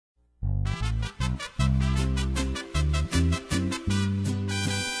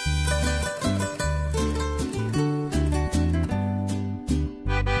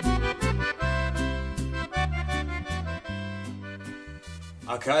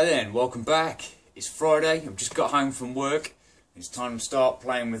Okay then, welcome back. It's Friday, I've just got home from work. It's time to start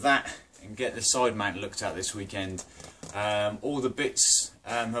playing with that and get the side mount looked at this weekend. All the bits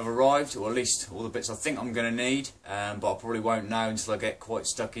have arrived, or at least all the bits I think I'm going to need, but I probably won't know until I get quite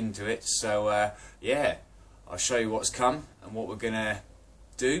stuck into it. So yeah, I'll show you what's come and what we're going to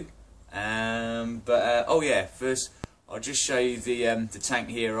do. Oh yeah, first I'll just show you the tank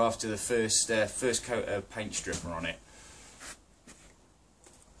here after the first coat of paint stripper on it.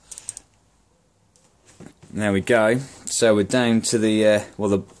 There we go. So we're down to the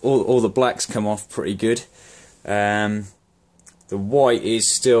all the blacks come off pretty good. The white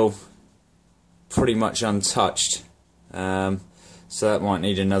is still pretty much untouched, so that might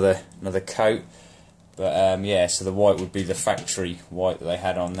need another coat. But yeah, so the white would be the factory white that they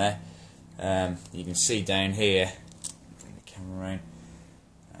had on there. You can see down here. Bring the camera around.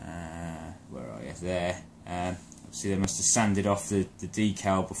 Where are you? There. See, they must have sanded off the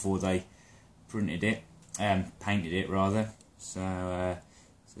decal before they printed it. Painted it rather. So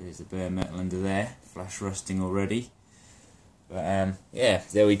there's the bare metal under there, flash rusting already. But yeah,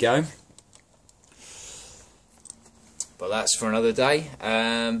 there we go. But that's for another day.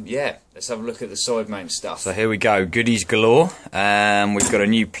 Yeah, let's have a look at the side mount stuff. So here we go, goodies galore. We've got a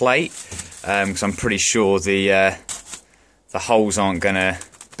new plate because I'm pretty sure the holes aren't gonna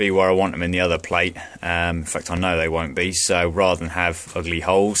be where I want them in the other plate. In fact, I know they won't be. So rather than have ugly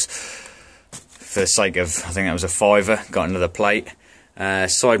holes, for the sake of, I think that was a £5, got another plate.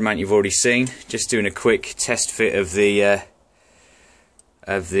 Side mount you've already seen. Just doing a quick test fit of the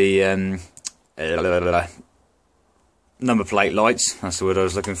number plate lights. That's the word I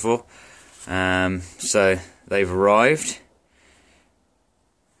was looking for. So they've arrived.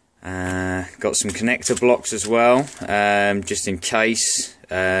 Got some connector blocks as well, just in case.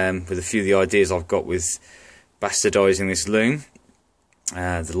 With a few of the ideas I've got with bastardising this loom.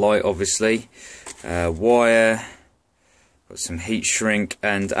 The light, obviously, wire, got some heat shrink,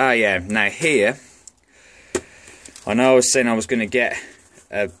 and yeah, now here, I know I was saying I was going to get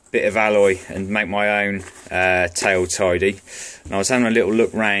a bit of alloy and make my own tail tidy, and I was having a little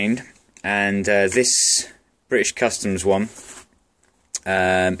look round, and this British Customs one,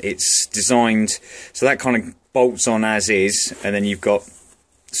 it's designed so that kind of bolts on as is, and then you've got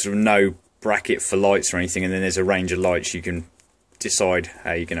sort of no bracket for lights or anything, and then there's a range of lights you can decide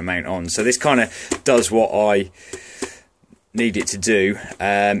how you're going to mount on. So this kind of does what I need it to do.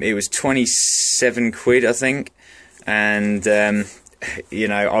 It was 27 quid, I think, and you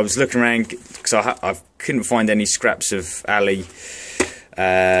know, I was looking around because I couldn't find any scraps of alley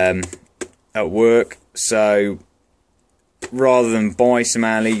at work, so rather than buy some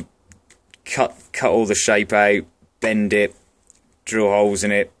alley, cut all the shape out, bend it, drill holes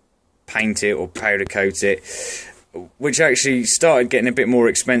in it, paint it or powder coat it, which actually started getting a bit more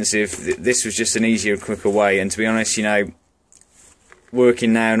expensive. This was just an easier, quicker way, and to be honest, you know,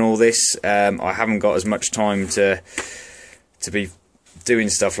 working now and all this, I haven't got as much time to be doing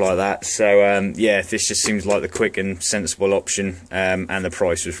stuff like that. So yeah, this just seems like the quick and sensible option, and the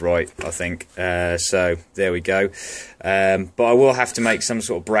price was right, I think. So there we go. But I will have to make some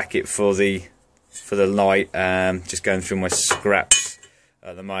sort of bracket for the light. Just going through my scraps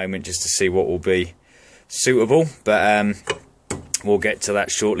at the moment just to see what will be suitable, but we'll get to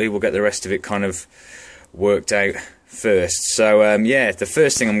that shortly. We'll get the rest of it kind of worked out first. So yeah, the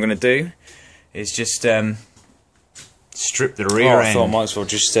first thing I'm going to do is just strip the rear end. I thought I might as well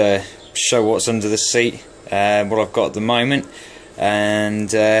just show what's under the seat, what I've got at the moment, and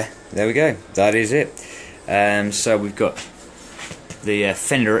there we go, that is it. So we've got the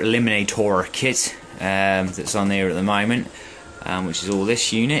fender eliminator kit that's on there at the moment, which is all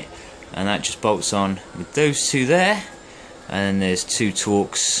this unit, and that just bolts on with those two there, and then there's two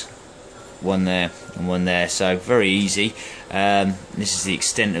Torx, one there and one there, so very easy. This is the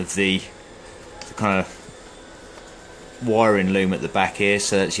extent of the kind of wiring loom at the back here,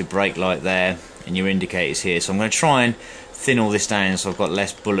 so that's your brake light there and your indicators here. So I'm going to try and thin all this down so I've got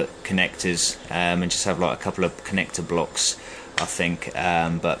less bullet connectors, and just have like a couple of connector blocks, I think,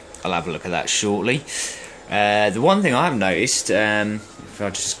 but I'll have a look at that shortly. The one thing I've noticed, if I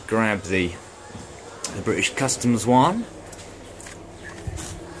just grab the British Customs one,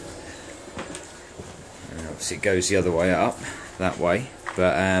 and obviously it goes the other way up, that way,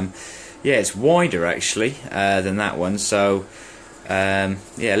 but yeah, it's wider actually than that one, so yeah,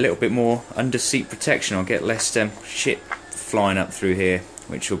 a little bit more under seat protection. I'll get less shit flying up through here,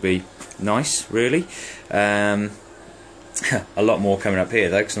 which will be nice, really. A lot more coming up here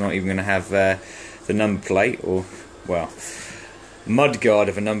though, because I'm not even going to have the number plate, or well, mudguard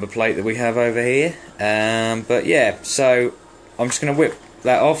of a number plate that we have over here. But yeah, so I'm just going to whip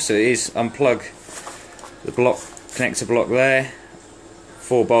that off. So it is unplug the block, connector block there,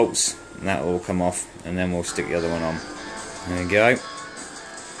 4 bolts, and that will all come off, and then we'll stick the other one on. There we go.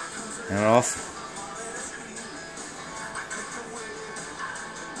 And off.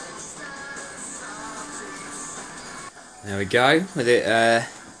 There we go, with it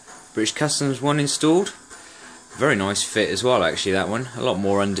British Customs one installed. Very nice fit as well, actually, that one. A lot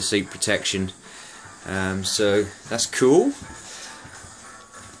more underseat protection, so that's cool.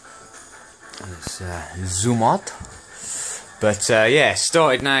 Let's zoom out. But yeah,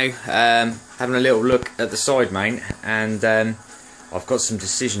 started now having a little look at the side mount, and I've got some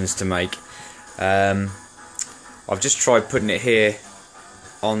decisions to make. I've just tried putting it here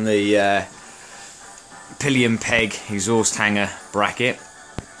on the pillion peg exhaust hanger bracket,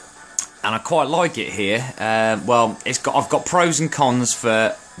 and I quite like it here. Well, I've got pros and cons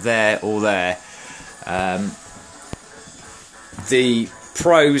for there or there. The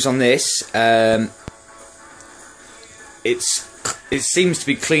pros on this, it seems to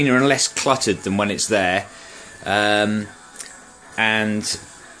be cleaner and less cluttered than when it's there, and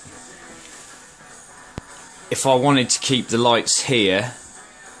if I wanted to keep the lights here,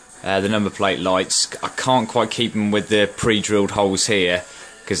 the number plate lights, I can't quite keep them with the pre-drilled holes here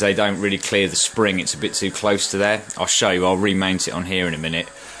because they don't really clear the spring. It's a bit too close to there. I'll show you, I'll remount it on here in a minute.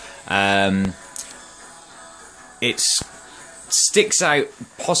 It sticks out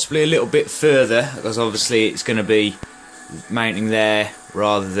possibly a little bit further because obviously it's going to be mounting there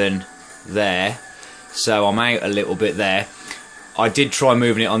rather than there, so I'm out a little bit there. I did try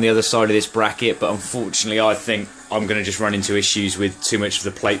moving it on the other side of this bracket, but unfortunately I think I'm going to just run into issues with too much of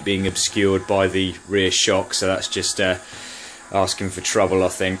the plate being obscured by the rear shock, so that's just asking for trouble, I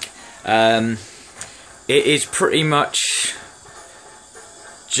think. It is pretty much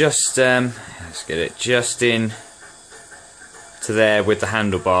just let's get it just in to there with the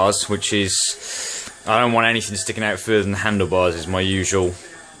handlebars, which is, I don't want anything sticking out further than the handlebars is my usual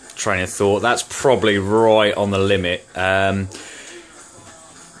train of thought. That's probably right on the limit.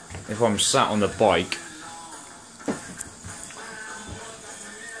 If I'm sat on the bike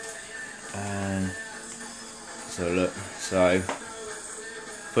and so look, so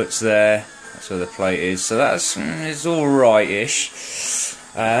foot's there, that's where the plate is, so that's it's all right-ish.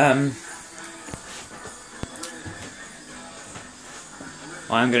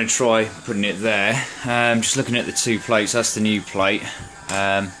 I am going to try putting it there. Just looking at the 2 plates, that's the new plate.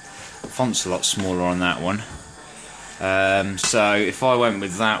 Font's a lot smaller on that one. So if I went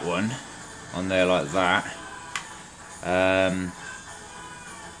with that one on there like that,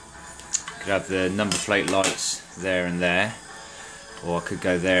 could have the number plate lights there and there, or I could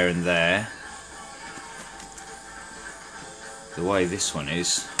go there and there. The way this one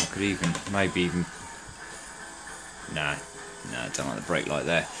is, I could even, maybe even, no, I don't like the brake light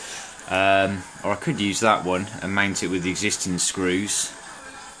there. Or I could use that one and mount it with the existing screws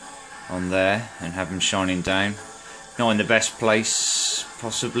on there and have them shining down. Not in the best place,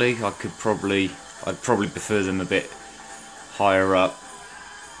 possibly. I'd probably prefer them a bit higher up.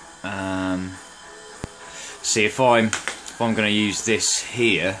 See, if I'm going to use this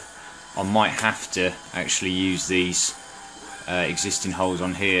here, I might have to actually use these existing holes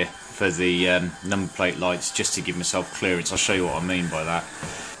on here for the number plate lights, just to give myself clearance. I'll show you what I mean by that.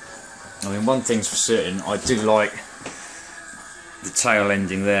 I mean, one thing's for certain, I do like the tail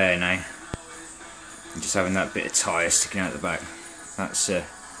ending there now. Just having that bit of tyre sticking out the back. That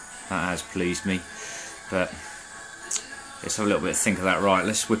has pleased me. But let's have a little bit of think of that. Right,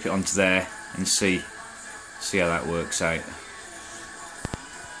 let's whip it onto there and see how that works out.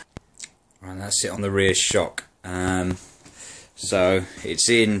 Right, that's it on the rear shock. So it's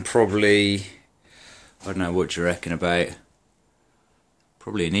in probably, I don't know, what do you reckon, about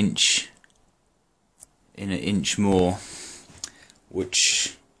probably an inch, in an inch more,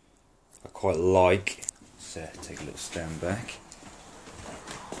 which I quite like. Let's take a little stand back.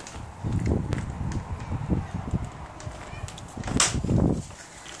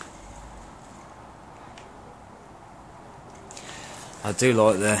 I do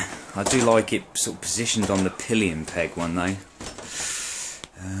like it sort of positioned on the pillion peg one though.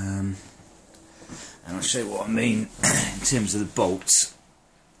 And I'll show you what I mean in terms of the bolts.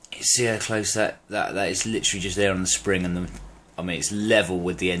 You see how close that is literally just there on the spring, and I mean it's level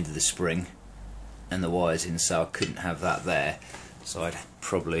with the end of the spring and the wires in, so I couldn't have that there. So I'd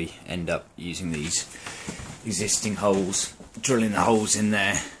probably end up using these existing holes, drilling the holes in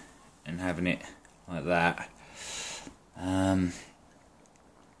there and having it like that.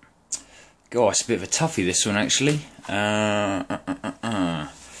 Gosh, it's a bit of a toughie, this one, actually.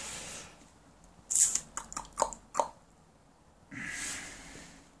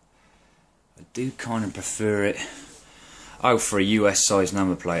 do kind of prefer it. Oh, for a US size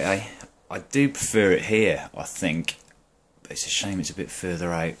number plate, eh? I do prefer it here, I think. But it's a shame it's a bit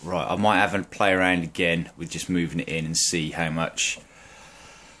further out. Right, I might have a play around again with just moving it in and see how much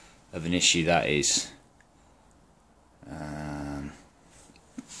of an issue that is.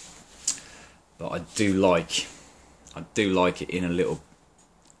 But I do like it in a little,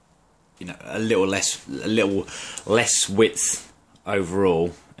 you know, a little less width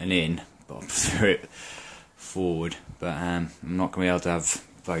overall and in. But I prefer it forward. But I'm not going to be able to have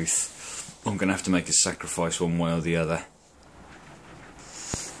both. I'm going to have to make a sacrifice one way or the other.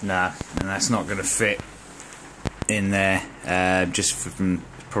 Nah, and that's not going to fit in there. Just from,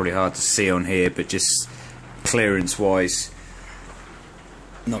 probably hard to see on here, but just clearance wise,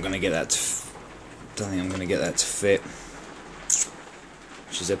 not going to get that to, don't think I'm going to get that to fit,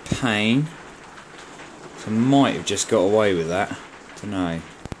 which is a pain. So I might have just got away with that, don't know,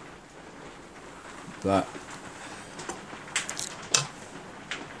 but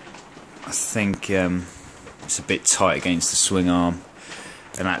I think it's a bit tight against the swing arm,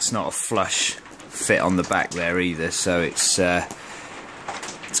 and that's not a flush fit on the back there either, so it's going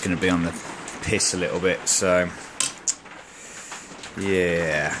to be on the piss a little bit. So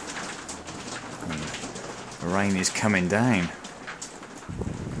yeah, the rain is coming down.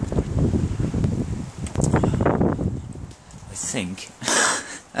 I think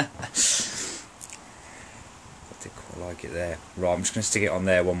I did quite like it there. Right, I'm just going to stick it on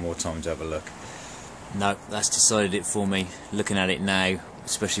there one more time to have a look. No, that's decided it for me. Looking at it now,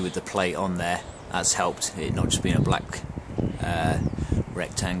 especially with the plate on there, that's helped it not just being a black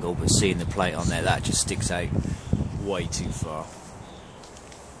rectangle, but seeing the plate on there, that just sticks out way too far.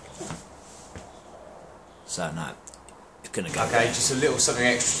 So no, it's gonna go. Okay, just a little something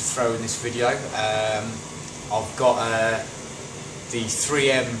extra to throw in this video. I've got the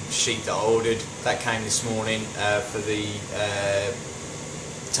 3M sheet that I ordered. That came this morning for the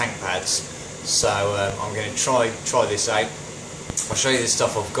tank pads. So I'm going to try this out. I'll show you the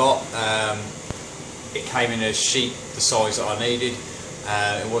stuff I've got. It came in a sheet the size that I needed.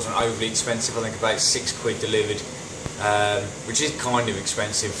 It wasn't overly expensive. I think about £6 delivered, which is kind of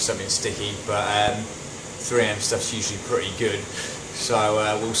expensive for something sticky, but 3M stuff's usually pretty good.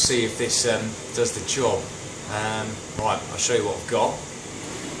 So we'll see if this does the job. Right, I'll show you what I've got.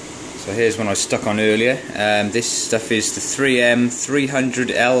 So here's one I stuck on earlier. This stuff is the 3M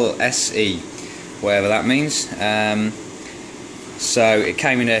 300LSE, whatever that means. So it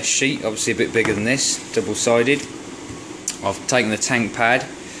came in a sheet, obviously a bit bigger than this, double-sided. I've taken the tank pad,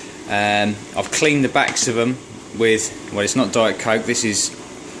 I've cleaned the backs of them with, well, it's not Diet Coke, this is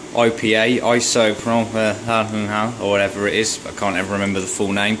IPA, or whatever it is, I can't ever remember the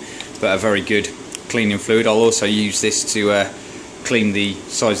full name, but a very good cleaning fluid. I'll also use this to clean the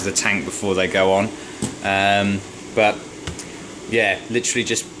sides of the tank before they go on. But yeah, literally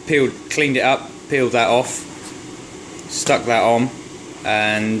just cleaned it up, peeled that off, stuck that on,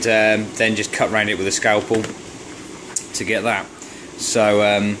 and then just cut around it with a scalpel to get that. So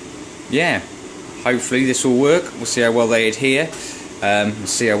yeah, hopefully this will work. We'll see how well they adhere, and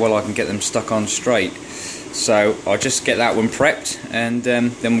see how well I can get them stuck on straight. So I'll just get that one prepped, and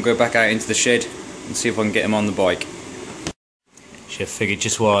then we'll go back out into the shed and see if I can get them on the bike. Should have figured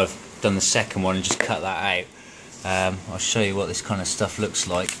just while I've done the second one and just cut that out. I'll show you what this kind of stuff looks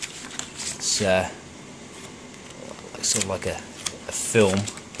like. It's sort of like a film,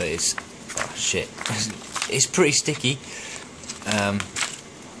 but it's, oh shit, it's pretty sticky.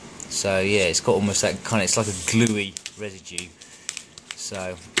 So yeah, it's got almost that kind of, it's like a gluey residue.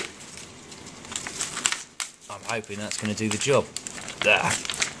 So I'm hoping that's going to do the job.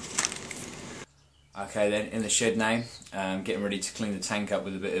 Okay then, in the shed now, getting ready to clean the tank up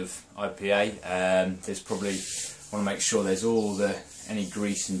with a bit of IPA. There's probably, want to make sure there's all any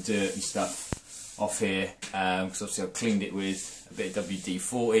grease and dirt and stuff off here, because obviously I've cleaned it with a bit of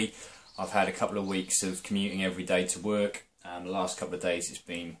WD-40. I've had a couple of weeks of commuting every day to work. The last couple of days it's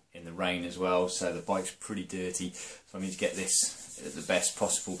been in the rain as well, so the bike's pretty dirty, so I need to get this at the best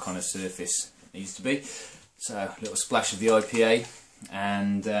possible kind of surface it needs to be. So a little splash of the IPA,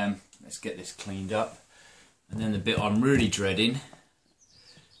 and let's get this cleaned up. And then the bit I'm really dreading,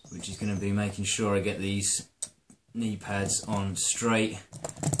 which is going to be making sure I get these knee pads on straight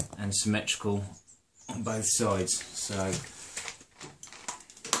and symmetrical on both sides. So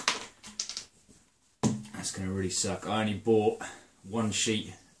that's going to really suck. I only bought one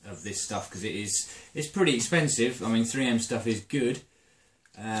sheet of this stuff because it's pretty expensive. I mean, 3M stuff is good.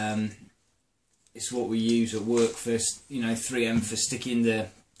 It's what we use at work for, you know, 3M for sticking the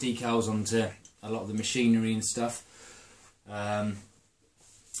decals onto a lot of the machinery and stuff.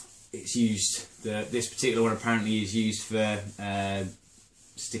 it's used, this particular one apparently is used for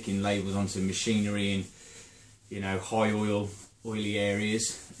sticking labels onto machinery in, you know, high oily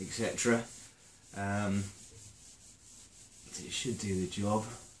areas, etc. It should do the job,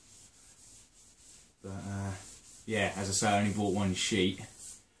 but yeah, as I say, I only bought one sheet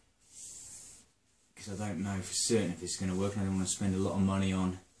because I don't know for certain if it's going to work, and I don't want to spend a lot of money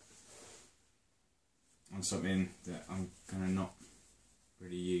on something that I'm going to not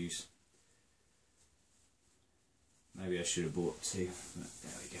really use. Maybe I should have bought two, but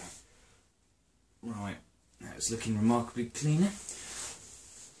there we go. Right, that's looking remarkably cleaner.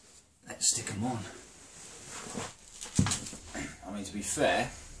 Let's stick them on. I mean, to be fair,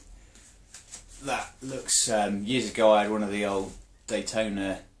 that looks, years ago I had one of the old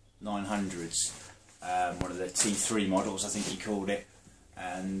Daytona 900s, one of the T3 models I think he called it,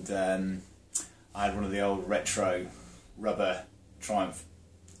 and I had one of the old retro rubber Triumph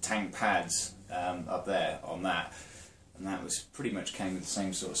tank pads up there on that, and that was pretty much came with the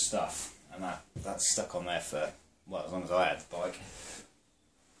same sort of stuff, and that stuck on there for, well, as long as I had the bike.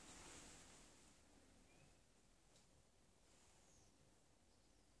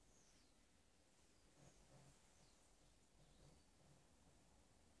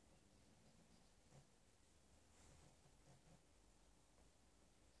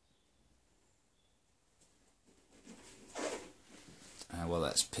 Well,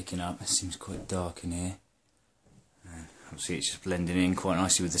 that's picking up. It seems quite dark in here. Obviously it's just blending in quite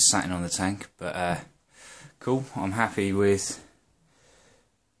nicely with the satin on the tank, but cool. I'm happy with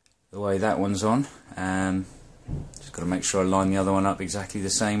the way that one's on. Just got to make sure I line the other one up exactly the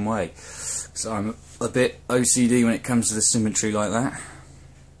same way, so I'm a bit OCD when it comes to the symmetry like that.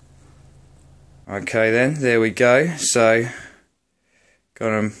 Okay then, there we go. So got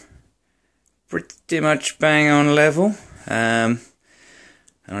them pretty much bang on level.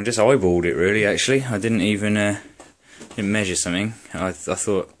 And I just eyeballed it really, actually. I didn't even didn't measure something. I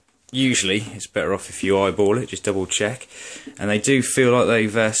thought usually it's better off if you eyeball it, just double check. And they do feel like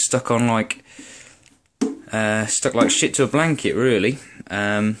they've stuck like shit to a blanket, really.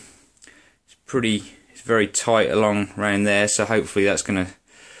 It's very tight along around there, so hopefully that's going to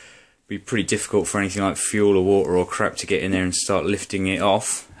be pretty difficult for anything like fuel or water or crap to get in there and start lifting it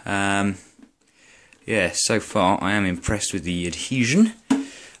off. Yeah, so far I am impressed with the adhesion.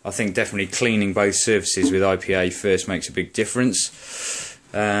 I think definitely cleaning both surfaces with IPA first makes a big difference.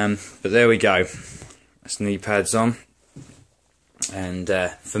 But there we go. That's knee pads on. And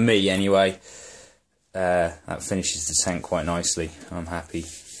for me anyway, that finishes the tank quite nicely. I'm happy.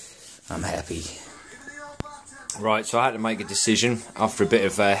 I'm happy. Right, so I had to make a decision after a bit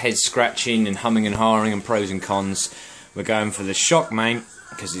of head scratching and humming and hawing and pros and cons. We're going for the shock mount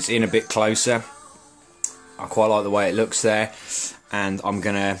because it's in a bit closer. I quite like the way it looks there, and I'm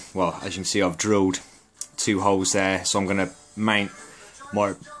gonna, well, as you can see, I've drilled 2 holes there, so I'm gonna mount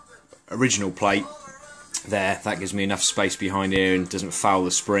my original plate there. That gives me enough space behind here and doesn't foul the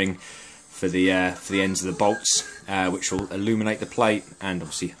spring for the ends of the bolts, which will illuminate the plate and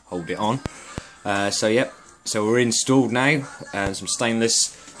obviously hold it on. So yep, so we're installed now, and some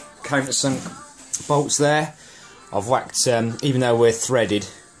stainless countersunk bolts there. I've whacked, even though we're threaded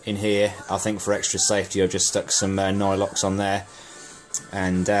in here, I think for extra safety I've just stuck some nylox on there,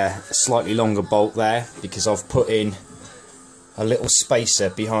 and a slightly longer bolt there because I've put in a little spacer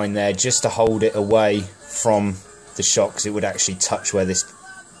behind there just to hold it away from the shock, because it would actually touch where this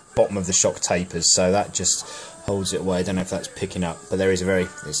bottom of the shock tapers, so that just holds it away. I don't know if that's picking up, but there is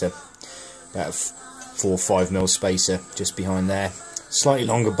it's about a 4 or 5 mil spacer just behind there. Slightly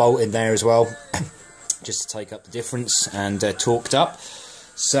longer bolt in there as well just to take up the difference, and torqued up.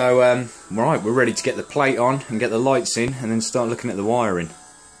 So right, we're ready to get the plate on and get the lights in and then start looking at the wiring.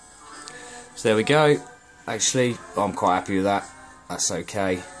 So there we go. Actually, I'm quite happy with that. That's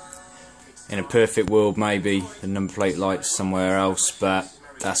okay. In a perfect world, maybe the number plate lights somewhere else, but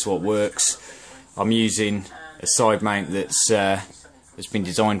that's what works. I'm using a side mount that's been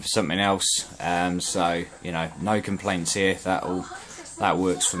designed for something else, so you know, no complaints here. That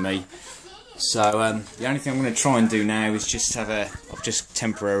works for me. So the only thing I'm going to try and do now is just I've just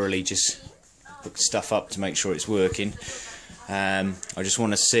temporarily just hooked stuff up to make sure it's working. I just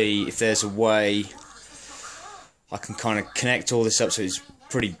want to see if there's a way I can kind of connect all this up so it's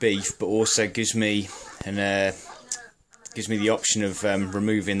pretty beef, but also gives me the option of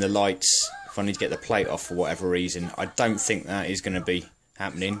removing the lights if I need to get the plate off for whatever reason. I don't think that is going to be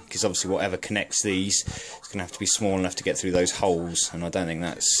happening, because obviously whatever connects these is going to have to be small enough to get through those holes, and I don't think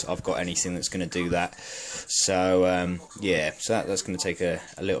I've got anything that's going to do that. So yeah, so that's going to take a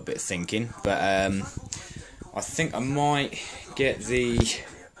little bit of thinking, but I think I might get the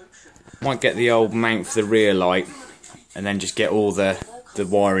Might get the old mount for the rear light, and then just get all the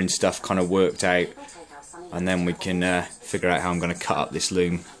wiring stuff kind of worked out, and then we can figure out how I'm going to cut up this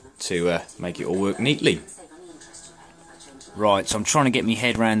loom to make it all work neatly. Right, so I'm trying to get my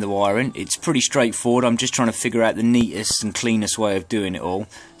head around the wiring. It's pretty straightforward. I'm just trying to figure out the neatest and cleanest way of doing it all.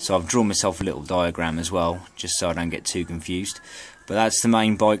 So I've drawn myself a little diagram as well, just so I don't get too confused. But that's the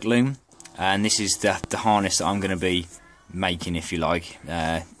main bike loom, and this is the harness that I'm going to be making, if you like,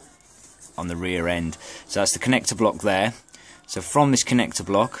 on the rear end. So that's the connector block there. So from this connector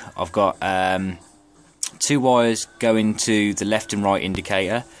block, I've got 2 wires going to the left and right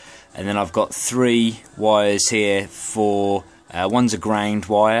indicator. And then I've got 3 wires here for, one's a ground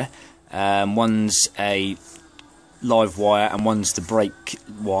wire, one's a live wire, and one's the brake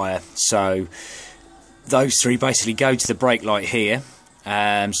wire. So those 3 basically go to the brake light here.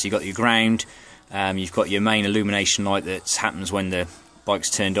 So you've got your ground, you've got your main illumination light that happens when the bike's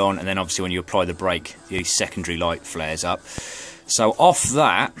turned on, and then obviously when you apply the brake, the secondary light flares up. So off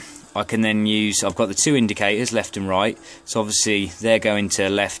that, I can then use, I've got the 2 indicators, left and right, so obviously they're going to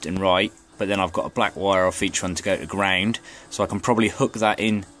left and right, but then I've got a black wire off each one to go to ground, so I can probably hook that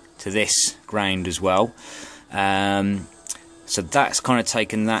in to this ground as well. So that's kind of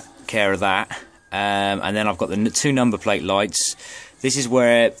taken that care of that, and then I've got the 2 number plate lights. This is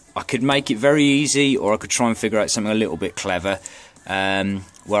where I could make it very easy, or I could try and figure out something a little bit clever,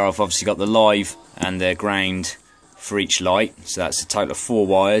 where I've obviously got the live and the ground for each light, so that's a total of 4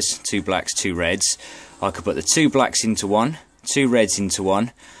 wires, 2 blacks, 2 reds. I could put the 2 blacks into one, 2 reds into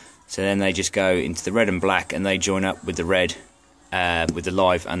one, so then they just go into the red and black, and they join up with the red, with the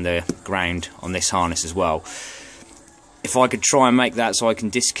live and the ground on this harness as well. If I could try and make that so I can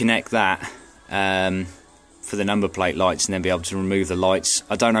disconnect that for the number plate lights and then be able to remove the lights,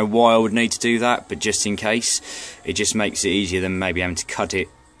 I don't know why I would need to do that, but just in case, it just makes it easier than maybe having to cut it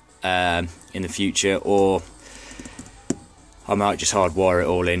in the future, or I might just hardwire it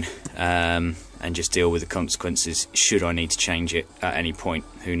all in and just deal with the consequences should I need to change it at any point.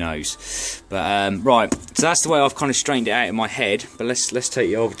 Who knows? But right, so that's the way I've kind of straightened it out in my head. But let's take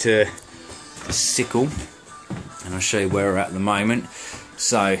you over to the sickle, and I'll show you where we're at the moment.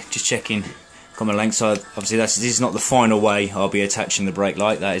 So just checking, got my length. So obviously this is not the final way I'll be attaching the brake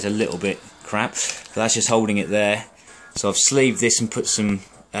light. That is a little bit crap, but that's just holding it there. So I've sleeved this and put some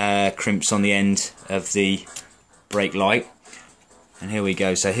crimps on the end of the brake light. And here we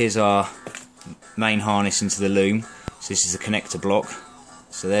go. So here's our main harness into the loom. So this is the connector block.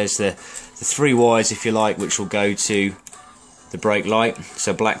 So there's the 3 wires, if you like, which will go to the brake light.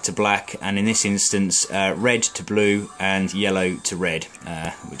 So black to black, and in this instance red to blue and yellow to red,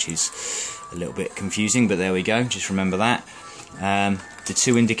 which is a little bit confusing, but there we go. Just remember that. The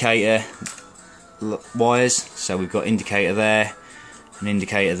 2 indicator wires. So we've got indicator there, an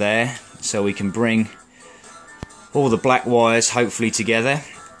indicator there. So we can bring all the black wires hopefully together,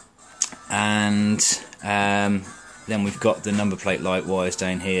 and then we've got the number plate light wires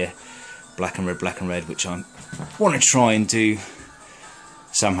down here, black and red, which I want to try and do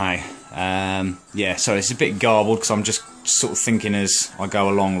somehow. Yeah, so it's a bit garbled because I'm just sort of thinking as I go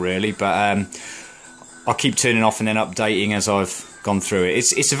along really, but I'll keep turning off and then updating as I've gone through it.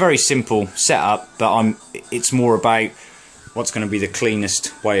 It's a very simple setup, but it's more about what's going to be the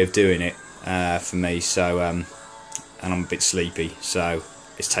cleanest way of doing it for me. So and I'm a bit sleepy, so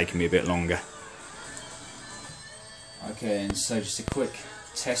it's taking me a bit longer. Okay, and so just a quick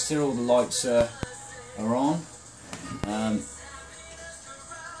tester. All the lights are on.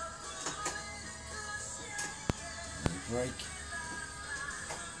 Brake.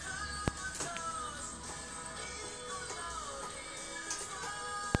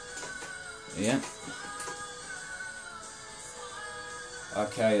 Yeah.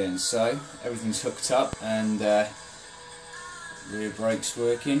 Okay then, so everything's hooked up, and rear brake's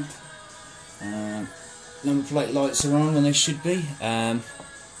working. Number plate lights are on when they should be.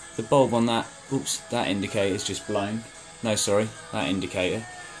 The bulb on that, that indicator's just blown. No, sorry, that indicator.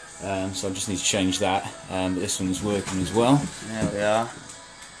 So I just need to change that. But this one's working as well. There we are.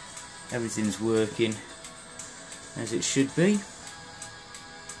 Everything's working as it should be,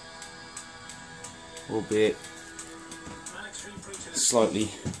 albeit slightly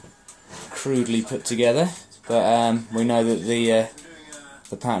crudely put together. But we know that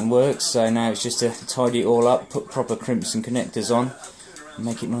the pattern works, so now it's just to tidy it all up, put proper crimps and connectors on, and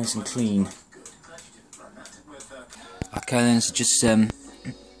make it nice and clean. Okay then, so just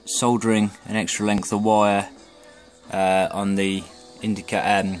soldering an extra length of wire on the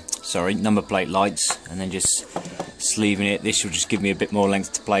number plate lights, and then just sleeving it. This will just give me a bit more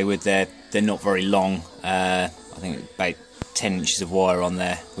length to play with. They're not very long. I think about 10 inches of wire on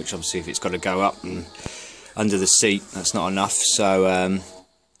there, which obviously if it's got to go up and under the seat, that's not enough. So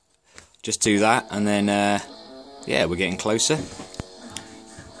just do that, and then yeah, we're getting closer.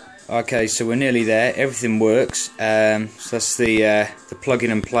 Okay, so we're nearly there. Everything works. So that's the plug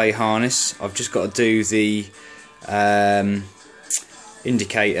in and play harness. I've just got to do the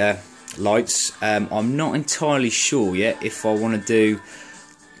indicator lights. I'm not entirely sure yet if I want to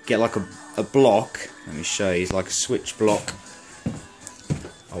get like a block. Let me show you, like a switch block.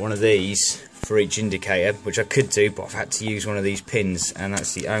 One of these for each indicator, which I could do, but I've had to use one of these pins, and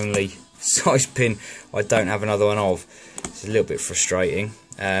that's the only size pin I don't have another one of. It's a little bit frustrating,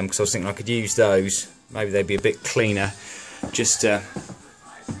 because I was thinking I could use those. Maybe they'd be a bit cleaner, just to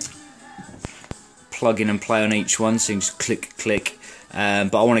plug in and play on each one, so you can just click, click.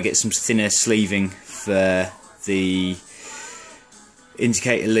 But I want to get some thinner sleeving for the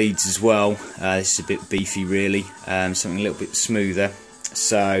indicator leads as well. This is a bit beefy really, something a little bit smoother.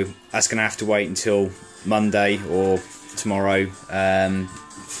 So that's going to have to wait until Monday or tomorrow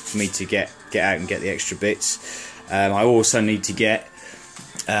for me to get out and get the extra bits. I also need to get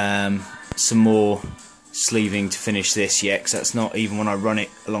some more sleeving to finish this yet, because that's not, even when I run it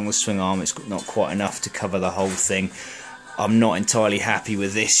along the swing arm, it's not quite enough to cover the whole thing. I'm not entirely happy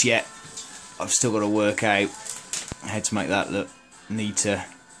with this yet. I've still got to work out how to make that look neater.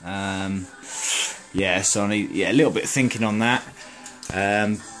 Yeah, so I need a little bit of thinking on that.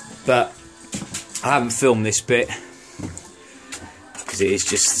 But I haven't filmed this bit because it is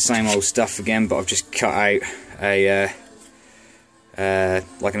just the same old stuff again, but I've just cut out a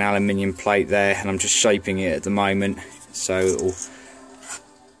like an aluminium plate there, and I'm just shaping it at the moment so it will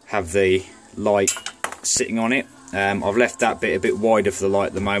have the light sitting on it. I've left that bit a bit wider for the light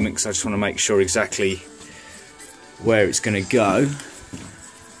at the moment because I just want to make sure exactly where it's going to go.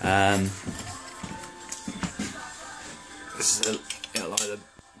 It'll either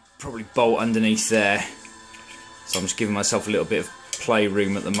probably bolt underneath there, so I'm just giving myself a little bit of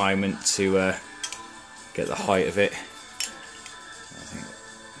playroom at the moment to get the height of it.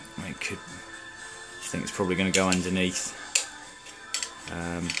 I think it's probably going to go underneath.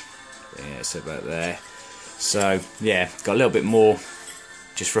 Yeah, so about there. So yeah, got a little bit more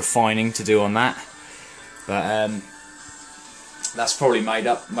just refining to do on that, but that's probably made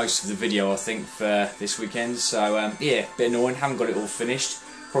up most of the video I think for this weekend. So yeah, bit annoying, haven't got it all finished.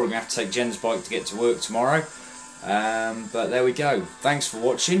 Probably gonna have to take Jen's bike to get to work tomorrow, but there we go. Thanks for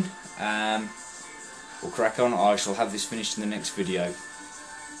watching. We'll crack on. I shall have this finished in the next video.